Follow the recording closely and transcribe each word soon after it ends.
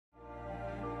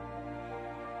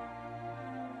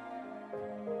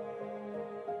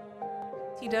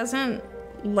He doesn't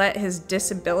let his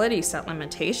disability set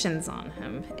limitations on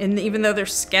him. And even though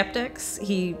there's skeptics,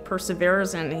 he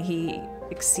perseveres and he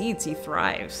exceeds, he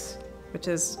thrives, which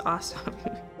is awesome.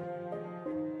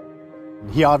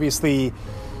 He obviously,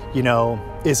 you know,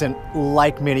 isn't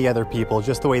like many other people,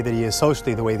 just the way that he is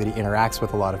socially, the way that he interacts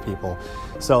with a lot of people.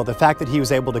 So the fact that he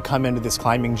was able to come into this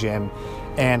climbing gym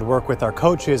and work with our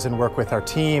coaches and work with our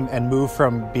team and move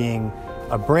from being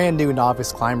a brand new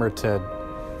novice climber to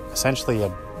essentially a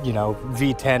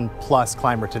V10 plus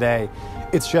climber today,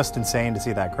 it's just insane to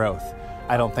see that growth.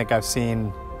 I don't think I've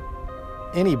seen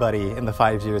anybody in the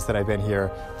 5 years that I've been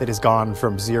here that has gone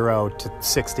from 0 to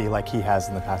 60 like he has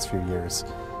in the past few years.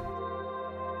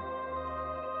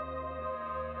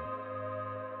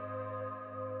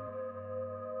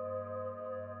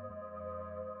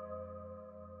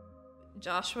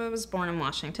 Joshua was born in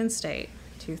Washington State,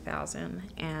 2000,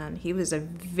 and he was a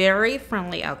very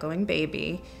friendly, outgoing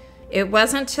baby. It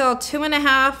wasn't till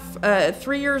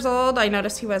 3 years old, I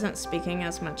noticed he wasn't speaking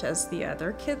as much as the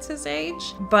other kids his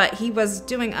age, but he was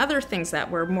doing other things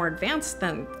that were more advanced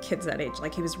than kids that age.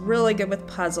 Like he was really good with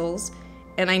puzzles,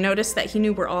 and I noticed that he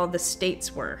knew where all the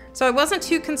states were. So I wasn't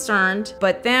too concerned,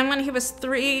 but then when he was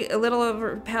a little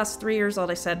over past 3 years old,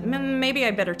 I said, maybe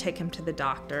I better take him to the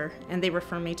doctor. And they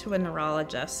referred me to a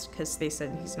neurologist because they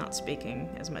said he's not speaking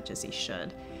as much as he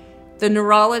should. The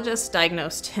neurologist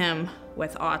diagnosed him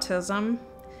with autism,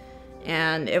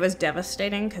 and it was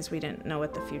devastating because we didn't know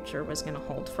what the future was going to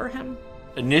hold for him.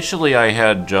 Initially, I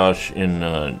had Josh in,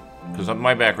 because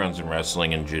my background's in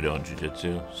wrestling and judo and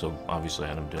jiu-jitsu, so obviously I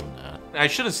had him doing that. I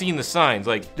should have seen the signs.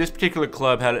 Like, this particular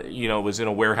club had, was in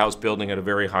a warehouse building at a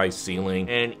very high ceiling,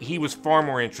 and he was far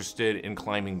more interested in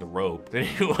climbing the rope than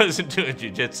he was in doing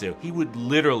jiu-jitsu. He would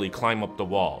literally climb up the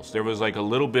walls. There was like a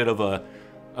little bit of a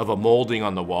molding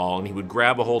on the wall, and he would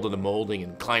grab a hold of the molding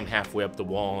and climb halfway up the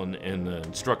wall, and the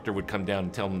instructor would come down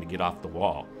and tell him to get off the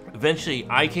wall. Eventually,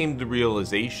 I came to the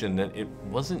realization that it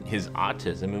wasn't his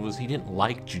autism, it was he didn't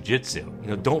like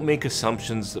jiu-jitsu. Don't make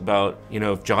assumptions about,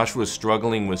 if Josh was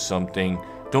struggling with something,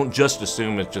 don't just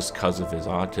assume it's just because of his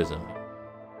autism.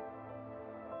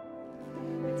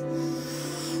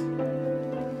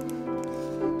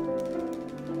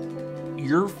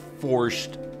 You're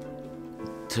forced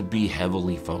to be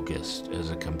heavily focused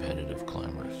as a competitive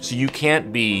climber. So you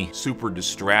can't be super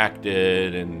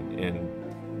distracted and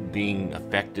being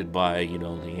affected by,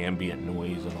 the ambient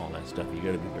noise and all that stuff. You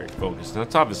gotta be very focused. And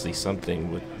that's obviously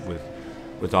something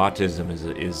with autism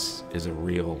is a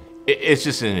real, it's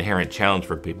just an inherent challenge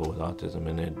for people with autism,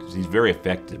 and he's very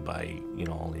affected by,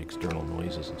 all the external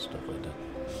noises and stuff like that.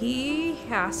 He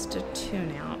has to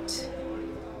tune out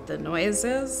the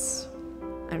noises,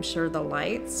 I'm sure the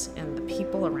lights, and the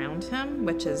people around him,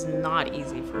 which is not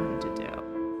easy for him to do.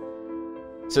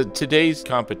 So today's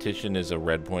competition is a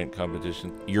red point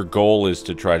competition. Your goal is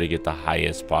to try to get the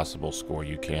highest possible score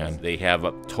you can. They have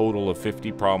a total of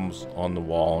 50 problems on the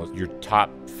wall. Your top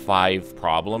 5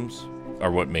 problems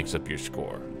are what makes up your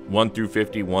score. 1 through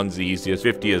 50, 1's the easiest,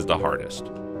 50 is the hardest.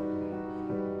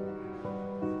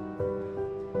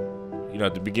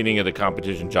 At the beginning of the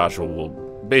competition, Joshua will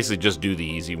basically just do the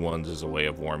easy ones as a way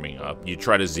of warming up. You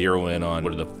try to zero in on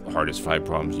what are the hardest 5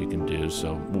 problems you can do.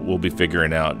 So we'll be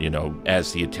figuring out,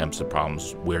 as he attempts the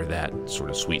problems, where that sort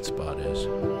of sweet spot is.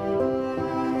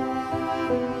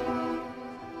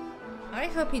 I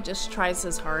hope he just tries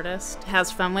his hardest,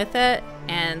 has fun with it,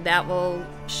 and that will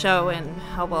show in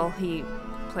how well he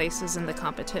places in the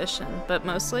competition. But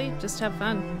mostly, just have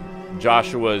fun.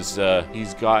 Joshua's,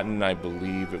 he's gotten, I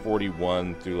believe,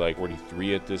 41 through like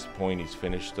 43 at this point. He's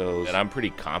finished those. And I'm pretty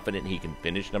confident he can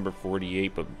finish number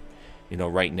 48, but,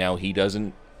 right now he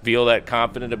doesn't feel that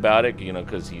confident about it,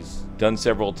 because he's done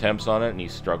several attempts on it and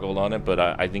he's struggled on it. But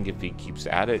I think if he keeps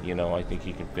at it, I think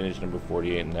he can finish number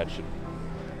 48, and that should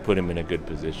put him in a good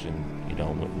position,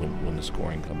 when the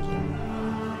scoring comes in.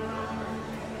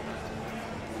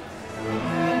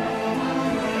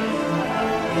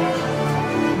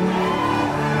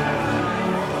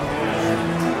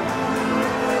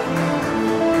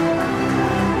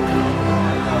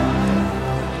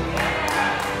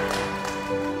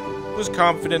 Was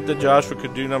confident that Joshua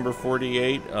could do number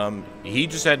 48. He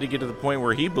just had to get to the point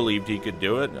where he believed he could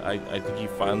do it. I think he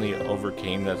finally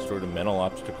overcame that sort of mental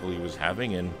obstacle he was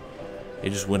having, and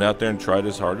he just went out there and tried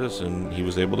his hardest, and he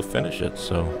was able to finish it.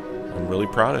 So I'm really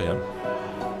proud of him.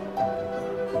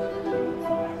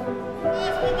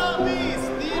 Last but not least,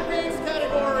 the advanced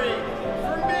category.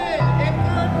 For men, in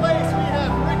 3rd place we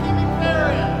have Ricky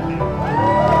McFerrin.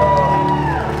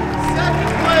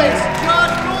 2nd place,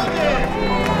 Josh Golden.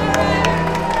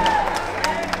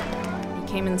 He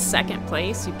came in in second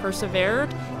place. He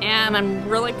persevered, and I'm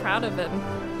really proud of him.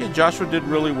 Yeah, Joshua did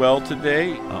really well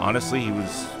today. Honestly, he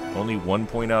was only 1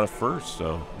 point out of first,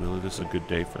 so really this is a good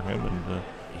day for him, and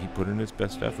he put in his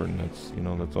best effort, and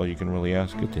that's all you can really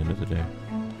ask at the end of the day.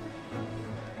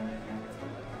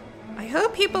 I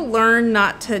hope people learn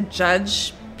not to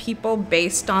judge people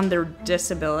based on their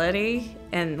disability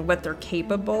and what they're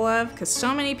capable of, because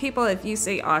so many people, if you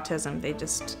say autism,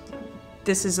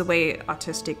 this is the way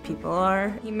autistic people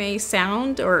are. He may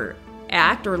sound or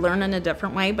act or learn in a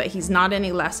different way, but he's not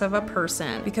any less of a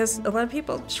person, because a lot of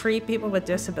people treat people with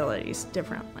disabilities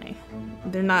differently.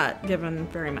 They're not given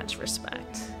very much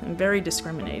respect and very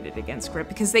discriminated against for it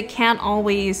because they can't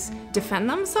always defend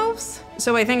themselves.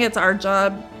 So I think it's our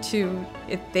job to,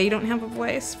 if they don't have a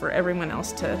voice, for everyone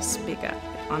else to speak up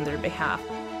on their behalf.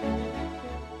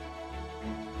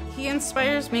 He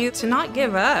inspires me to not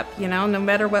give up, no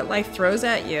matter what life throws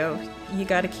at you. You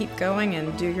got to keep going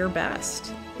and do your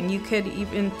best. And you could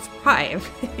even thrive,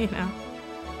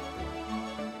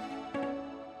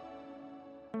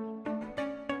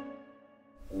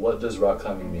 What does rock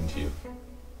climbing mean to you?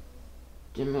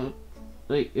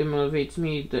 It motivates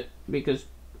me because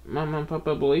Mama and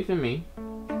Papa believe in me.